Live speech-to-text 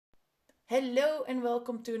Hello and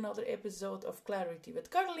welcome to another episode of Clarity with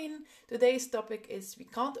Caroline. Today's topic is we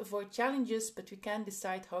can't avoid challenges, but we can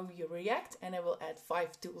decide how you react, and I will add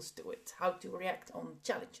 5 tools to it, how to react on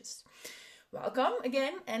challenges. Welcome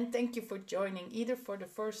again and thank you for joining either for the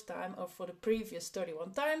first time or for the previous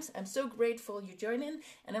 31 times. I'm so grateful you join in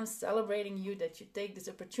and I'm celebrating you that you take this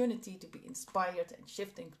opportunity to be inspired and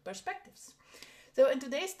shifting perspectives. So in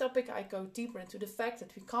today's topic, I go deeper into the fact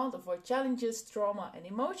that we can't avoid challenges, trauma and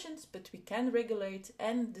emotions, but we can regulate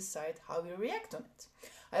and decide how we react on it.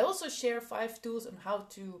 I also share 5 tools on how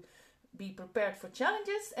to be prepared for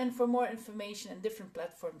challenges, and for more information and different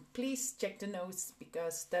platforms, please check the notes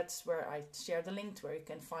because that's where I share the link to where you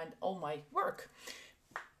can find all my work.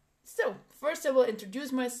 So first I will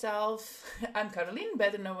introduce myself. I'm Caroline,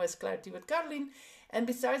 better known as Clarity with Caroline. And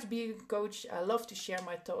besides being a coach, I love to share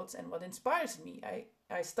my thoughts and what inspires me.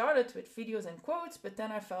 I started with videos and quotes, but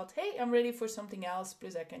then I felt, hey, I'm ready for something else.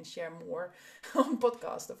 Plus I can share more on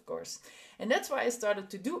podcast, of course. And that's why I started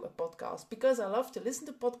to do a podcast, because I love to listen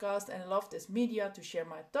to podcasts and I love this media to share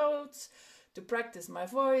my thoughts, to practice my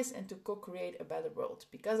voice and to co-create a better world.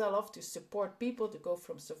 Because I love to support people to go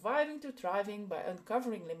from surviving to thriving by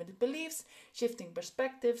uncovering limited beliefs, shifting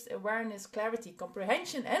perspectives, awareness, clarity,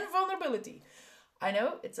 comprehension and vulnerability. I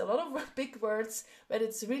know it's a lot of big words, but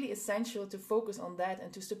it's really essential to focus on that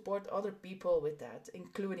and to support other people with that,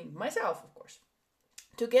 including myself, of course.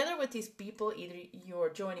 Together with these people, either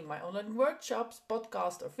you're joining my online workshops,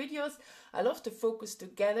 podcasts, or videos, I love to focus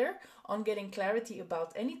together on getting clarity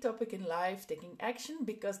about any topic in life, taking action,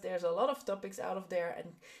 because there's a lot of topics out of there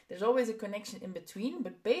and there's always a connection in between.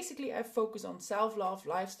 But basically, I focus on self-love,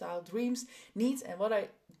 lifestyle, dreams, needs, and what I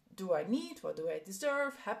need, what do I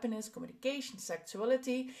deserve, happiness, communication,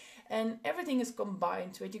 sexuality, and everything is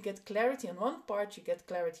combined. When you get clarity on one part, you get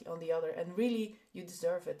clarity on the other, and really you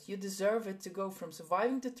deserve it. You deserve it to go from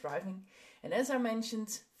surviving to thriving. And as I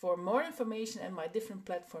mentioned, for more information and my different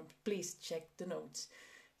platforms, please check the notes,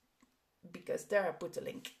 because there I put a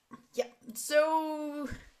link. Yeah, so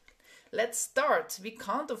let's start. We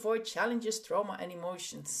can't avoid challenges, trauma and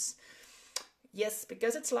emotions. Yes,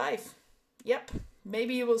 because it's life. Yep.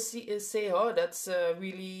 Maybe you will say, oh, that's a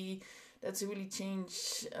really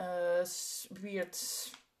change weird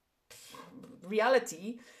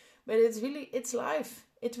reality, but it's life.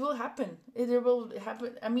 It will happen. It will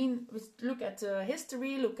happen. I mean, look at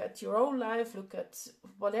history, look at your own life, look at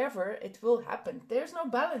whatever. It will happen. There's no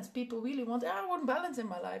balance. People really want, I want balance in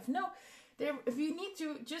my life. No, if you need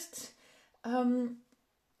to just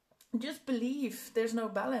believe there's no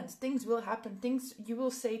balance. Things will happen. You will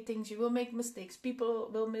say things. You will make mistakes. People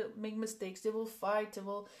will make mistakes. They will fight. They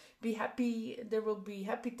will be happy. There will be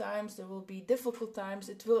happy times. There will be difficult times.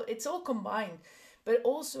 It's all combined. But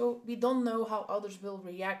also, we don't know how others will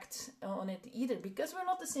react on it either, because we're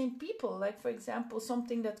not the same people. Like, for example,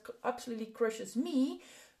 something that absolutely crushes me,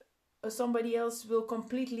 somebody else will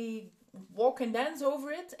completely walk and dance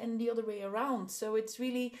over it, and the other way around. So it's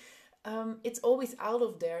really it's always out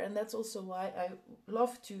of there, and that's also why I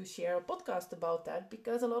love to share a podcast about that,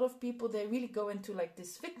 because a lot of people, they really go into like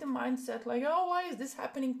this victim mindset, like, oh, why is this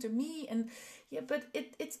happening to me? And yeah, but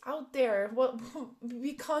it's out there. Well,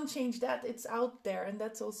 we can't change that. It's out there, and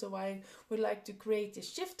that's also why we like to create this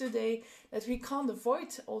shift today, that we can't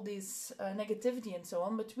avoid all this negativity and so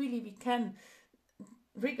on, but really we can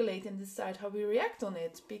regulate and decide how we react on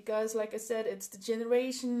it. Because like I said, it's the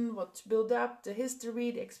generation, what's built up, the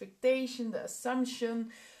history, the expectation, the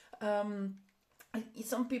assumption.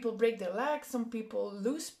 Some people break their legs, some people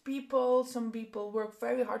lose people, some people work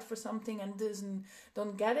very hard for something and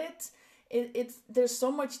don't get it. There's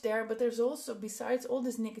so much there, but there's also, besides all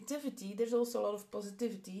this negativity, there's also a lot of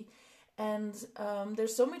positivity. And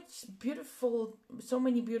there's so many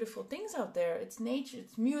beautiful things out there. It's nature,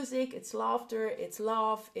 it's music, it's laughter, it's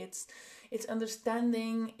love, it's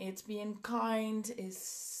understanding, it's being kind,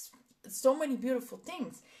 it's so many beautiful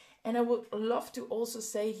things. And I would love to also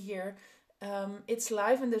say here, it's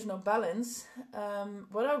life and there's no balance.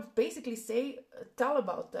 What I would basically tell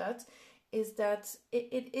about that is that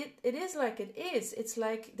it is like it is. It's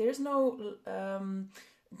like there's no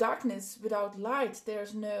darkness without light.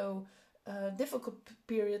 There's no difficult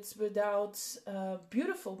periods without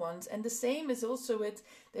beautiful ones, and the same is also with,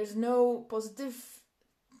 there's no positive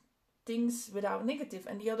things without negative,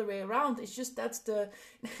 and the other way around. It's just that's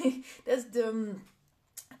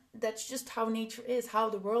just how nature is, how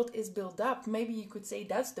the world is built up. Maybe you could say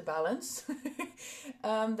that's the balance,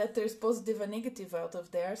 that there's positive and negative out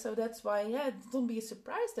of there. So that's why, don't be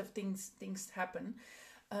surprised if things happen.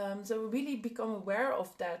 So really become aware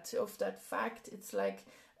of that fact. It's like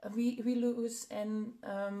we lose and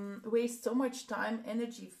waste so much time,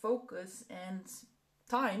 energy, focus, and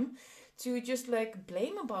time to just like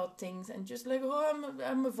blame about things and just like, oh,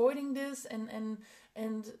 I'm avoiding this, and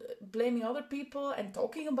blaming other people and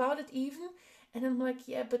talking about it even. And I'm like,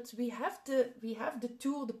 yeah, but we have the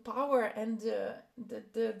tool, the power, and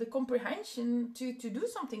the comprehension to do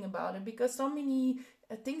something about it, because so many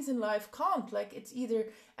things in life can't. Like, it's either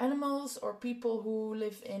animals or people who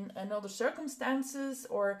live in another circumstances,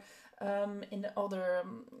 or in other,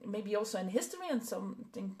 maybe also in history and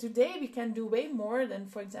something. Today we can do way more than,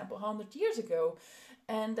 for example, 100 years ago.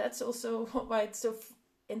 And that's also why it's so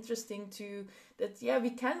interesting to that, yeah, we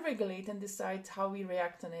can regulate and decide how we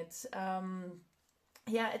react on it.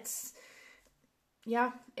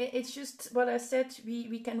 It's just what I said.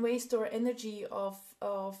 We can waste our energy of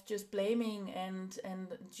just blaming and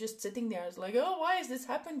just sitting there. It's like, oh, why is this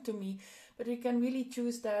happened to me? But we can really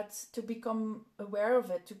choose that, to become aware of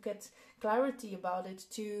it, to get clarity about it,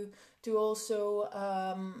 to also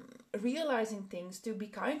realizing things, to be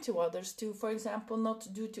kind to others, to, for example, not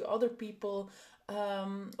do to other people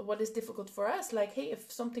what is difficult for us. Like, hey,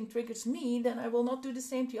 if something triggers me, then I will not do the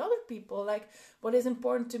same to other people. Like, what is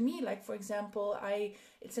important to me, like, for example,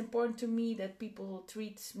 it's important to me that people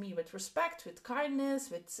treat me with respect, with kindness,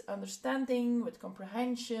 with understanding, with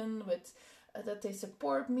comprehension, with that they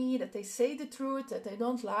support me, that they say the truth, that they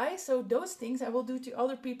don't lie. So those things I will do to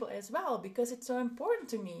other people as well, because it's so important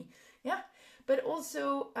to me. Yeah. But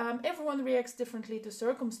also, everyone reacts differently to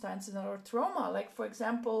circumstances or trauma. Like, for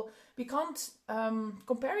example, we can't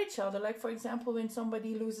compare each other. Like, for example, when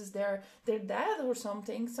somebody loses their dad or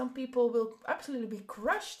something, some people will absolutely be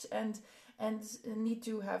crushed and need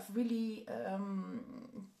to have really,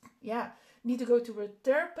 need to go to a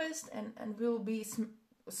therapist and will be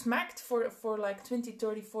smacked for like 20,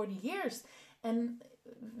 30, 40 years. And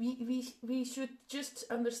we should just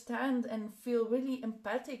understand and feel really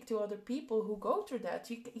empathic to other people who go through that.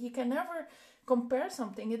 You can never compare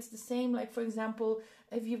something. It's the same, like, for example,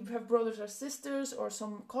 if you have brothers or sisters or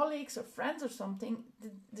some colleagues or friends or something,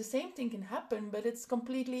 the same thing can happen, but it's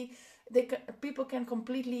completely, people can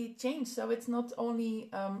completely change. So it's not only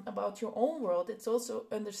about your own world, it's also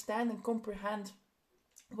understand and comprehend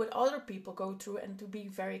what other people go through, and to be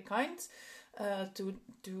very kind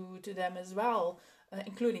to them as well,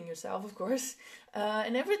 including yourself, of course.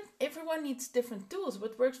 And everyone needs different tools.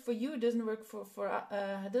 What works for you doesn't work for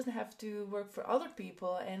doesn't have to work for other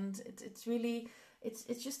people, and it's really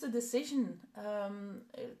it's just a decision.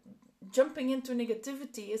 Jumping into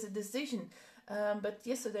negativity is a decision. But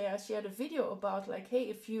yesterday I shared a video about, like, hey,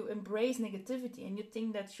 if you embrace negativity and you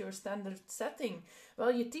think that's your standard setting,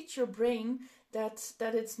 well, you teach your brain that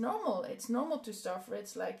it's normal. It's normal to suffer.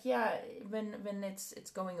 It's like, yeah, when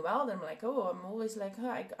it's going well, then I'm like, oh, I'm always like, oh,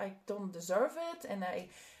 I don't deserve it, and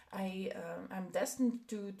I'm destined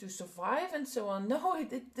to survive and so on. No,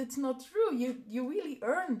 it's not true. You really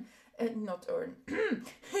earn. Not earn.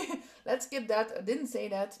 Let's skip that. I didn't say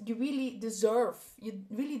that. You really deserve. You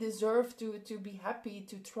really deserve to be happy,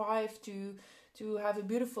 to thrive, to have a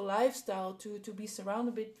beautiful lifestyle, to be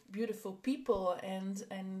surrounded with beautiful people, and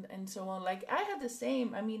so on. Like, I had the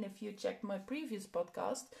same. I mean, if you check my previous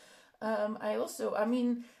podcast,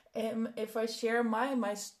 if I share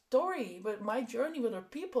my story, but my journey with other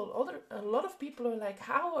people, a lot of people are like,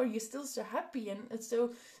 how are you still so happy? And it's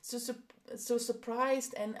so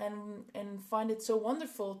surprised and find it so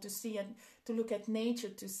wonderful to see and to look at nature,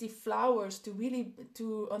 to see flowers,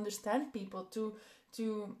 to understand people, to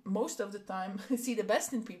most of the time see the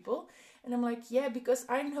best in people. And I'm like, yeah, because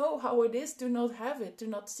I know how it is to not have it, to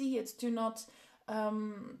not see it, to not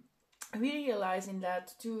realizing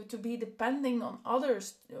that, to be depending on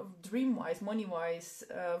others, dream-wise, money-wise,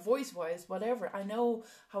 voice-wise, whatever. I know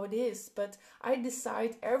how it is, but I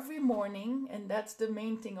decide every morning, and that's the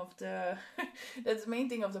main thing of the that's the main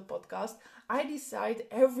thing of the podcast. I decide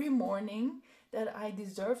every morning that I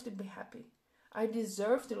deserve to be happy. I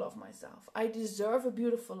deserve to love myself. I deserve a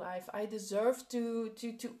beautiful life. I deserve to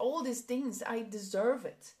all these things. I deserve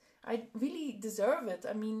it. I really deserve it.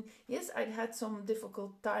 I mean, yes, I had some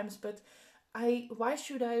difficult times, but why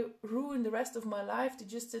should I ruin the rest of my life to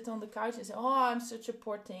just sit on the couch and say, oh, I'm such a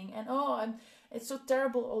poor thing, and it's so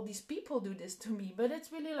terrible, all these people do this to me. But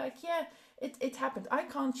it's really like, yeah, it happened. I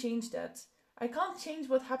can't change that. I can't change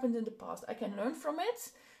what happened in the past. I can learn from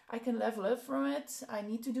it. I can level up from it. I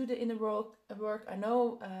need to do the inner work. I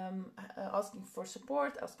know, asking for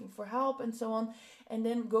support, asking for help, and so on, and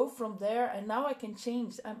then go from there. And now I can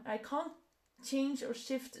change. I can't change or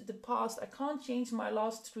shift the past. I can't change my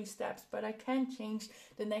last 3 steps, but I can change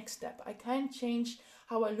the next step. I can change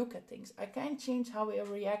how I look at things. I can change how I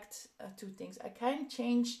react to things. I can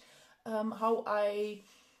change how I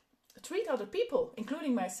treat other people,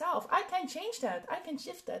 including myself. I can change that. I can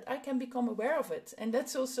shift that. I can become aware of it. And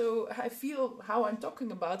that's also, I feel, how I'm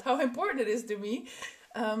talking about, how important it is to me.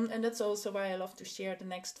 And that's also why I love to share the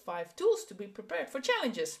next 5 tools to be prepared for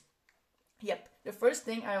challenges. Yep, the first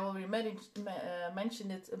thing, I already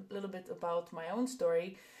mentioned it a little bit about my own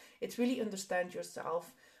story. It's really understand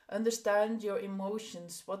yourself. Understand your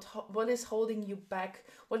emotions. What is holding you back?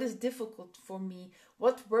 What is difficult for me?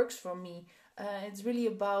 What works for me? It's really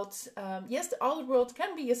about, yes, the outer world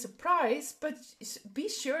can be a surprise, but be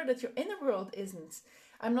sure that your inner world isn't.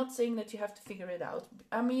 I'm not saying that you have to figure it out.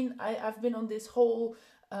 I mean, I've been on this whole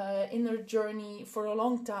inner journey for a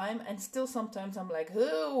long time, and still sometimes I'm like,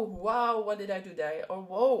 oh, wow, what did I do there? Or,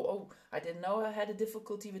 whoa, oh, I didn't know I had a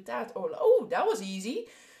difficulty with that. Or, oh, that was easy.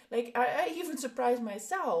 Like, I even surprised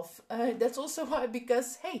myself. That's also why,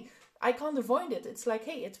 because, hey, I can't avoid it. It's like,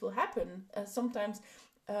 hey, it will happen. Sometimes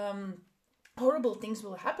horrible things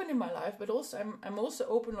will happen in my life, but also I'm also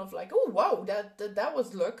open of like, oh wow, that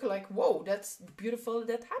was luck. Like, whoa, that's beautiful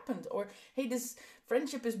that happened. Or hey, this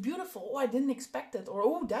friendship is beautiful. Oh, I didn't expect it. Or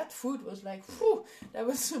oh, that food was like, whew, that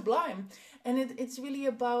was sublime. And it's really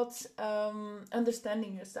about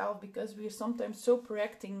understanding yourself, because we're sometimes so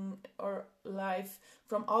projecting our life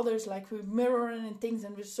from others, like we're mirroring things,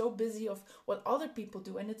 and we're so busy of what other people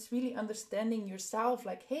do. And it's really understanding yourself,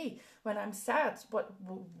 like, hey, when I'm sad,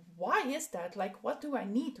 why is that? Like, what do I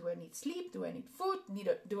need? Do I need sleep? Do I need food?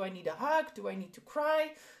 Do I need a hug? Do I need to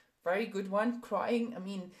cry? Very good one, crying. I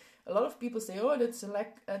mean, a lot of people say, oh, that's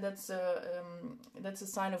a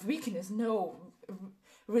sign of weakness. No,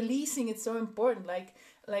 releasing it's so important.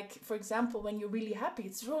 Like for example, when you're really happy,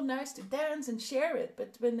 it's so nice to dance and share it.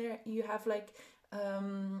 But when you have like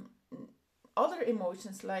other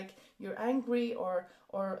emotions, like you're angry or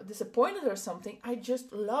disappointed or something, I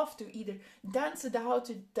just love to either dance it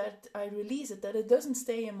out, that I release it, that it doesn't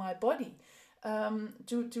stay in my body.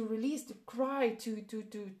 To release, to cry,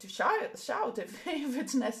 to shout if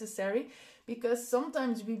it's necessary, because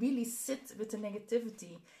sometimes we really sit with the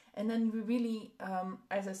negativity, and then we really,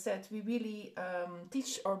 as I said, we really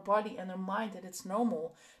teach our body and our mind that it's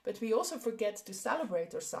normal, but we also forget to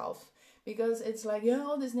celebrate ourselves, because it's like, yeah,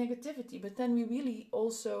 all this negativity, but then we really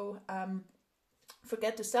also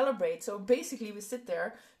forget to celebrate. So basically we sit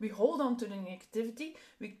there, we hold on to the negativity,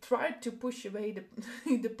 we try to push away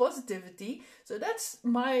the positivity. So that's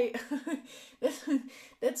my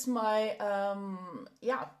that's my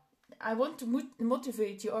I want to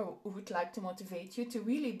motivate you, or would like to motivate you, to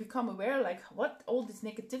really become aware, like what all this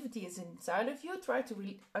negativity is inside of you. Try to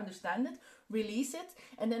really understand it, release it,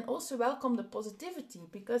 and then also welcome the positivity,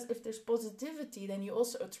 because if there's positivity, then you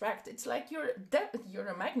also attract. It's like you're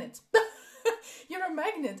a magnet. You're a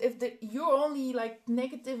magnet. If you're only like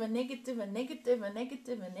negative and negative and negative and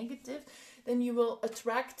negative and negative, then you will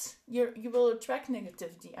attract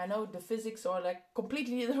negativity. I know the physics are like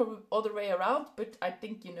completely the other way around, but I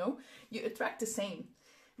think you attract the same.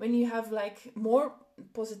 When you have like more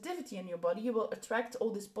positivity in your body, you will attract all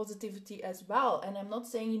this positivity as well. And I'm not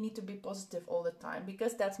saying you need to be positive all the time,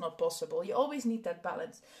 because that's not possible. You always need that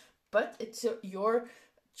balance, but it's your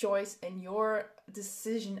choice and your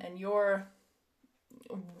decision and your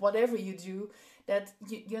whatever you do, that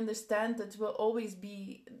you understand that there will always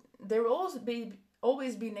be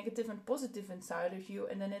negative and positive inside of you.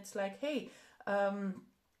 And then it's like, hey,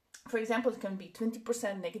 for example, it can be 20%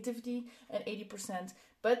 negativity and 80%.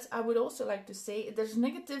 But I would also like to say there's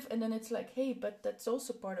negative, and then it's like, hey, but that's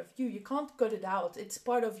also part of you. You can't cut it out. It's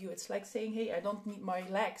part of you. It's like saying, hey, I don't need my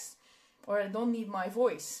legs, or I don't need my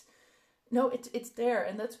voice. No, it's there,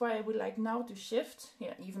 and that's why I would like now to shift.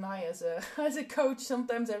 Yeah, even I as a coach,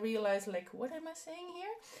 sometimes I realize like, what am I saying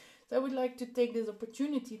here? So I would like to take this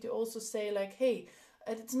opportunity to also say like, hey,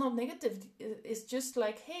 it's not negative. It's just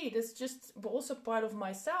like, hey, that's just also part of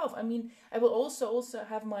myself. I mean, I will also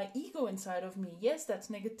have my ego inside of me. Yes, that's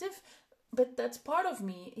negative, but that's part of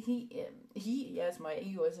me. Yes, my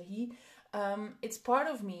ego is a he. It's part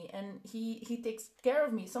of me, and he takes care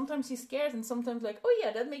of me. Sometimes he's scared, and sometimes like, oh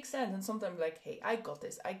yeah, that makes sense, and sometimes like, hey, I got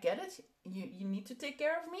this, I get it, you need to take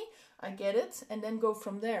care of me, I get it, and then go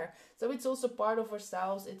from there. So it's also part of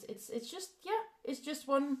ourselves. It's just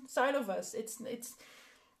one side of us. It's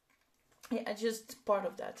just part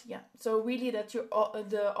of that. Yeah. So really, that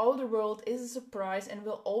the outer world is a surprise and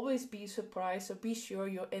will always be a surprise. So be sure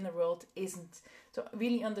your inner world isn't. So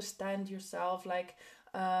really understand yourself, like,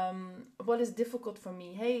 what is difficult for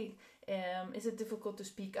me? Hey, is it difficult to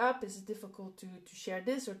speak up? Is it difficult to share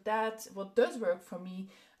this or that? What does work for me?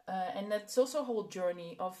 And that's also a whole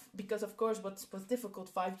journey of, because of course what was difficult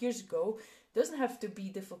 5 years ago doesn't have to be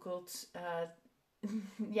difficult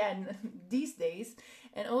yeah, these days.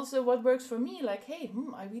 And also what works for me, like, hey,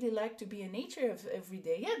 I really like to be in nature every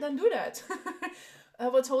day. Yeah, then do that.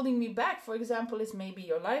 What's holding me back, for example, is maybe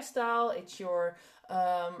your lifestyle, it's your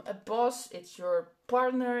a boss, it's your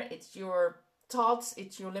partner, it's your thoughts,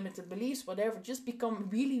 it's your limited beliefs, whatever. Just become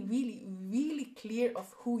really, really, really clear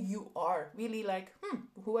of who you are. Really like,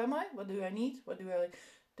 who am I? What do I need? What do I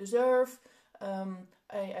deserve?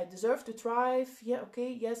 I deserve to thrive. Yeah,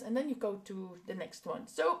 okay, yes. And then you go to the next one.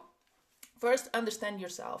 So first, understand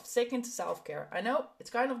yourself. Second, self-care. I know it's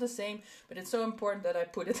kind of the same, but it's so important that I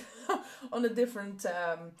put it on a different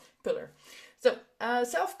pillar. So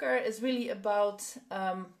self-care is really about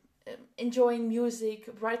enjoying music,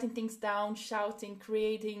 writing things down, shouting,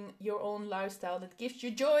 creating your own lifestyle that gives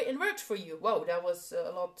you joy and works for you. Whoa, that was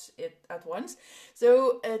a lot at once.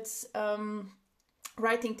 So it's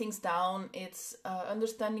writing things down, it's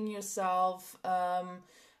understanding yourself,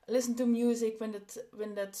 listen to music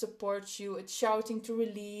when that supports you, it's shouting to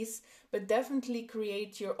release, but definitely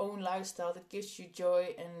create your own lifestyle that gives you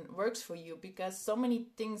joy and works for you, because so many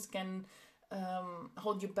things can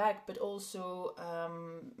hold you back, but also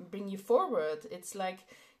bring you forward. It's like,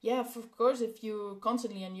 yeah, of course, if you're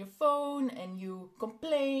constantly on your phone and you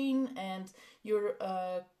complain and you're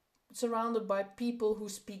surrounded by people who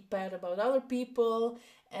speak bad about other people,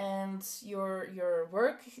 and your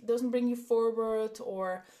work doesn't bring you forward,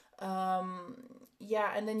 or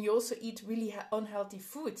and then you also eat really unhealthy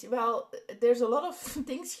food. Well, there's a lot of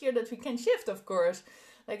things here that we can shift, of course.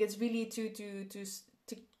 Like, it's really to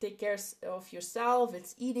take care of yourself.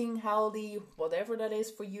 It's eating healthy, whatever that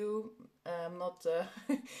is for you. I'm not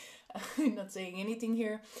not saying anything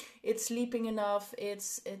here. It's sleeping enough.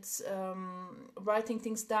 It's writing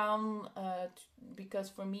things down, because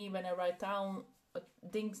for me, when I write down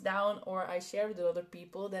things down or I share it with other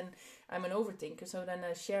people, then I'm an overthinker. So then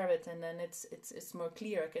I share it, and then it's more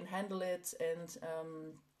clear. I can handle it and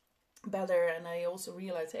better. And I also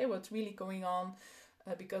realize, hey, what's really going on.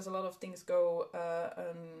 Because a lot of things go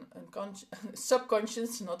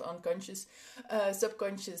subconscious, not unconscious,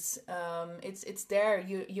 subconscious. It's there.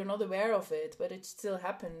 You're not aware of it, but it still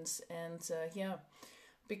happens. And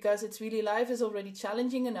because it's really, life is already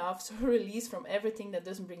challenging enough, so release from everything that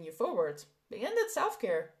doesn't bring you forward. And that's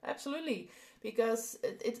self-care, absolutely. Because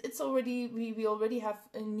it's already, we already have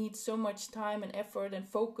need so much time and effort and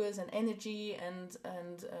focus and energy and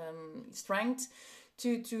strength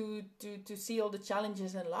to see all the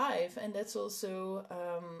challenges in life. And that's also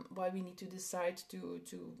why we need to decide to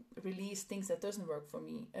release things that doesn't work for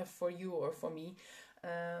me, for you or for me.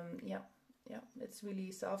 It's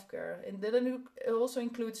really self-care. And then it also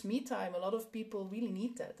includes me time. A lot of people really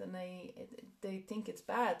need that, and they think it's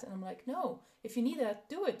bad, and I'm like, no, if you need that,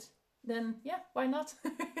 do it. Then why not?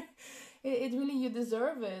 It really, you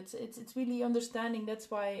deserve it. It's really understanding.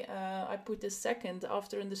 That's why I put this second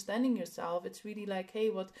after understanding yourself. It's really like, hey,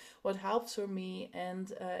 what helps for me,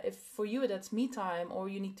 and if for you that's me time, or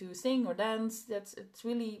you need to sing or dance, it's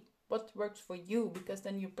really what works for you, because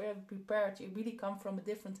then you're prepared. You really come from a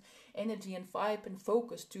different energy and vibe and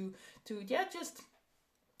focus to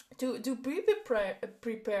be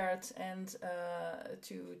prepared and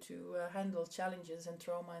to handle challenges and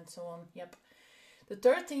trauma and so on. Yep. The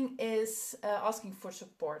third thing is asking for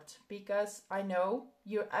support, because I know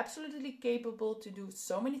you're absolutely capable to do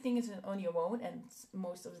so many things on your own, and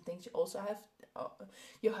most of the things you also have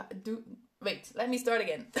do. Wait, let me start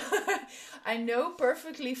again. I know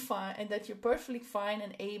perfectly fine, and that you're perfectly fine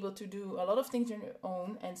and able to do a lot of things on your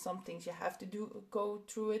own, and some things you have to go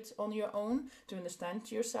through it on your own to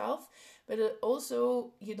understand yourself. But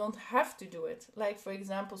also, you don't have to do it. Like, for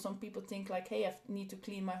example, some people think like, hey, I need to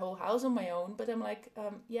clean my whole house on my own. But I'm like,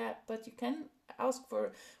 but you can ask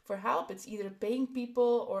for help. It's either paying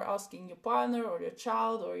people or asking your partner or your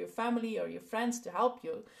child or your family or your friends to help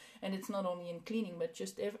you. And it's not only in cleaning, but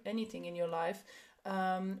just anything in your life.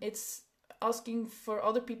 It's asking for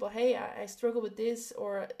other people, hey, I struggle with this,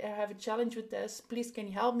 or I have a challenge with this. Please, can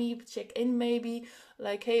you help me? Check in maybe.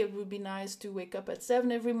 Like, hey, it would be nice to wake up at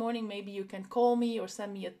 7 every morning. Maybe you can call me or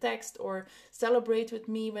send me a text or celebrate with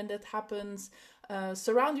me when that happens.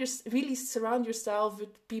 Surround yourself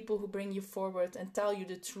with people who bring you forward and tell you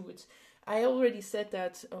the truth. I already said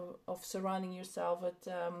that of surrounding yourself with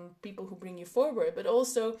people who bring you forward, but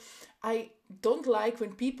also I don't like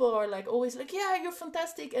when people are like always like, yeah, you're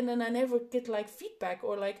fantastic, and then I never get like feedback,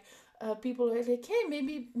 or like people are like, hey,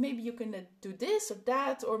 maybe you can do this or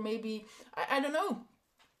that, or maybe I don't know.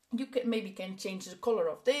 you can maybe can change the color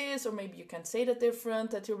of this, or maybe you can say that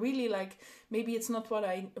different, that you're really like, maybe it's not what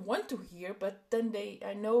I want to hear, but then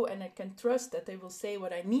I know and I can trust that they will say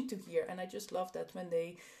what I need to hear. And I just love that when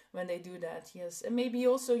they do that. Yes. And maybe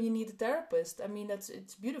also you need a therapist. I mean,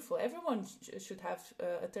 it's beautiful. Everyone should have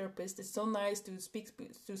a therapist. It's so nice to speak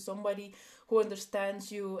to somebody who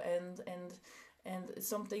understands you and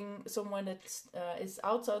someone that is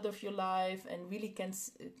outside of your life and really can,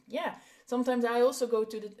 yeah. Sometimes I also go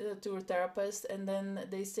to a therapist, and then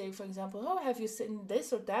they say, for example, oh, have you seen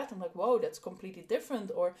this or that? I'm like, whoa, that's completely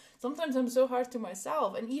different. Or sometimes I'm so hard to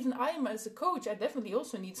myself, and even I am as a coach, I definitely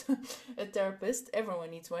also need a therapist.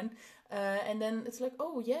 Everyone needs one. And then it's like,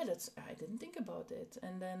 oh yeah, I didn't think about it.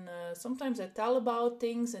 And then sometimes I tell about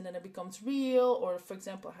things, and then it becomes real. Or for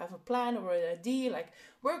example, I have a plan or an idea, like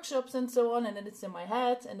workshops and so on, and then it's in my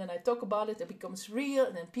head, and then I talk about it, it becomes real,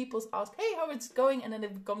 and then people ask, hey, how it's going, and then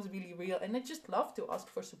it becomes really real. And I just love to ask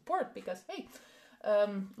for support, because hey,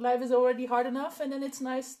 life is already hard enough, and then it's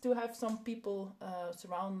nice to have some people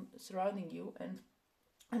surrounding you. And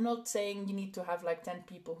I'm not saying you need to have like 10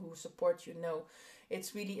 people who support you. No,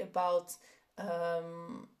 it's really about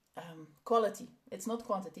quality. It's not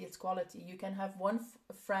quantity, it's quality. You can have one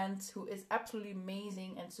friend who is absolutely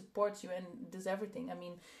amazing and supports you and does everything. I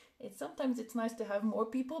mean, sometimes it's nice to have more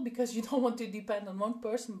people, because you don't want to depend on one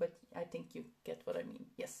person, but I think you get what I mean.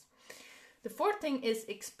 Yes. The fourth thing is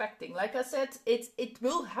expecting. Like I said, it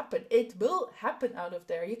will happen. It will happen out of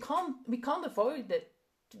there. We can't avoid it.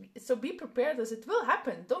 So be prepared, as it will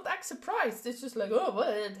happen. Don't act surprised. It's just like, oh, well,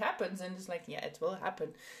 it happens, and it's like, yeah, it will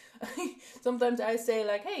happen. Sometimes I say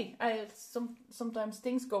like, hey, sometimes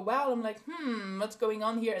things go well. I'm like, what's going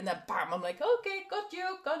on here? And then bam, I'm like, okay,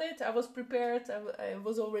 got it. I was prepared. I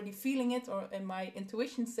was already feeling it, and my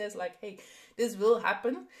intuition says like, hey, this will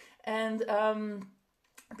happen. And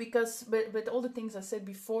because with all the things I said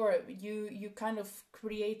before, you kind of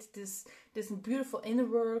create this beautiful inner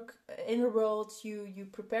world. You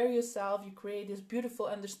prepare yourself, you create this beautiful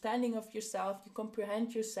understanding of yourself, you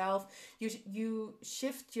comprehend yourself, you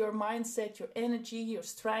shift your mindset, your energy, your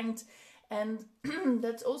strength. And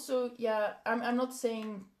that's also, yeah, I'm not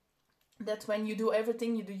saying that when you do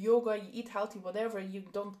everything, you do yoga, you eat healthy, whatever, you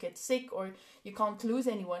don't get sick or you can't lose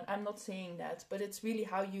anyone. I'm not saying that, but it's really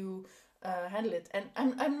how you handle it. And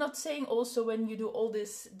I'm not saying also when you do all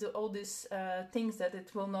these things that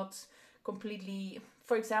it will not completely.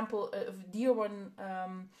 For example, a dear one,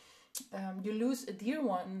 you lose a dear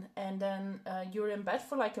one, and then you're in bed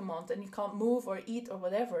for like a month and you can't move or eat or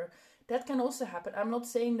whatever. That can also happen. I'm not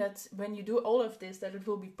saying that when you do all of this that it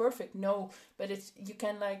will be perfect. No, but you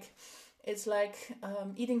can like. It's like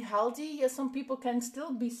eating healthy. Yeah, some people can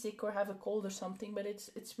still be sick or have a cold or something, but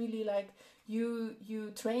it's really like you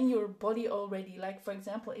train your body already. Like for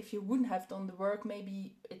example, if you wouldn't have done the work,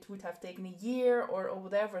 maybe it would have taken a year or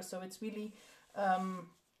whatever. So it's really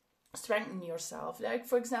strengthen yourself. Like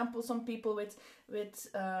for example, some people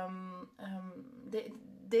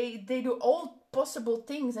they do all possible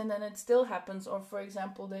things and then it still happens. Or for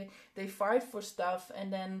example, they fight for stuff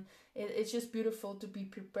and then it's just beautiful to be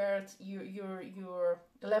prepared. You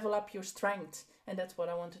level up your strength, and that's what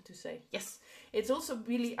I wanted to say. Yes, it's also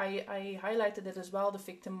really I highlighted it as well, the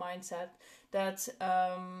victim mindset, that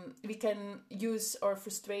we can use our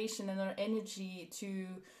frustration and our energy to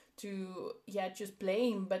just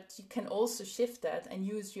blame, but you can also shift that and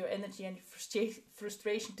use your energy and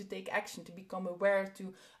frustration to take action, to become aware,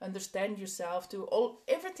 to understand yourself, to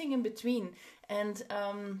everything in between. And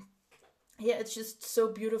it's just so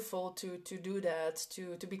beautiful to do that,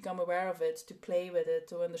 to become aware of it, to play with it,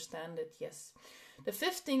 to understand it. Yes. The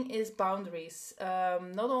fifth thing is boundaries,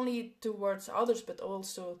 not only towards others but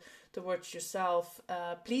also towards yourself.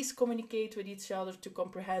 Please communicate with each other to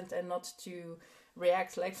comprehend and not to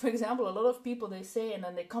react. Like for example, a lot of people, they say, and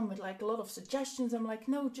then they come with like a lot of suggestions. I'm like,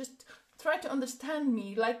 no, just try to understand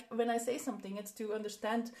me. Like when I say something, it's to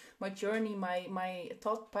understand my journey, my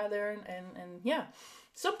thought pattern, and yeah.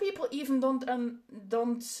 Some people even don't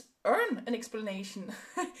earn an explanation.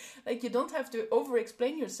 Like you don't have to over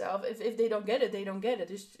explain yourself. If they don't get it, they don't get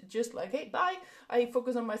it. It's just like, hey, bye, I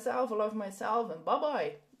focus on myself, I love myself, and bye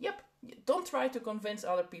bye. Yep. Don't try to convince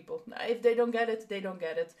other people. If they don't get it, they don't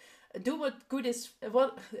get it. Do what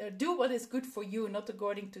is good for you, not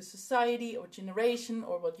according to society or generation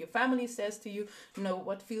or what your family says to you. No,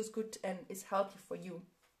 what feels good and is healthy for you.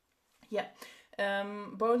 Yeah.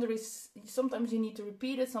 Boundaries, sometimes you need to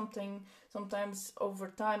repeat it, sometimes over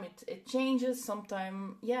time it changes,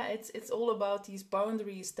 sometimes it's all about these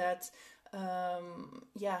boundaries that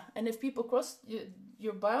And if people cross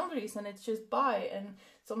your boundaries, and it's just by, and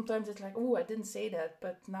sometimes it's like, oh, I didn't say that,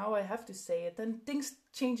 but now I have to say it, then things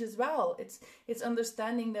change as well. It's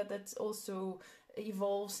understanding that that's also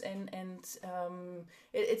evolves, and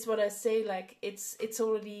it's what I say, like it's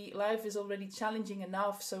already, life is already challenging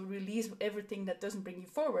enough, so release everything that doesn't bring you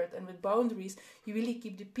forward, and with boundaries you really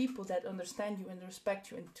keep the people that understand you and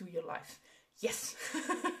respect you into your life. Yes.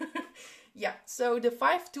 Yeah, so the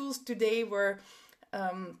 5 tools today were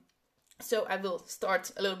so I will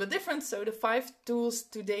start a little bit different. So the 5 tools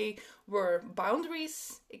today were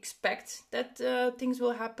boundaries, expect that things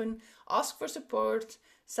will happen, ask for support,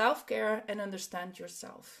 self-care, and understand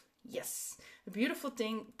yourself. Yes, a beautiful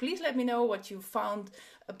thing. Please let me know what you found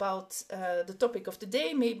about the topic of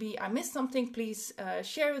today. Maybe I missed something. Please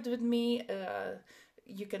share it with me.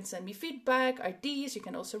 You can send me feedback, ideas, you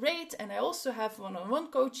can also rate. And I also have one-on-one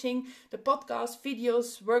coaching, the podcast,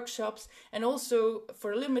 videos, workshops, and also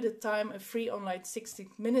for a limited time, a free online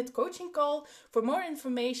 60-minute coaching call. For more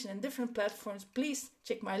information and different platforms, please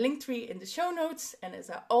check my Linktree in the show notes. And as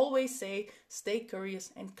I always say, stay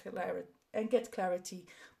curious and get clarity.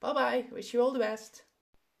 Bye-bye. Wish you all the best.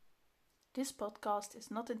 This podcast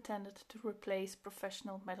is not intended to replace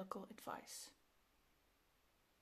professional medical advice.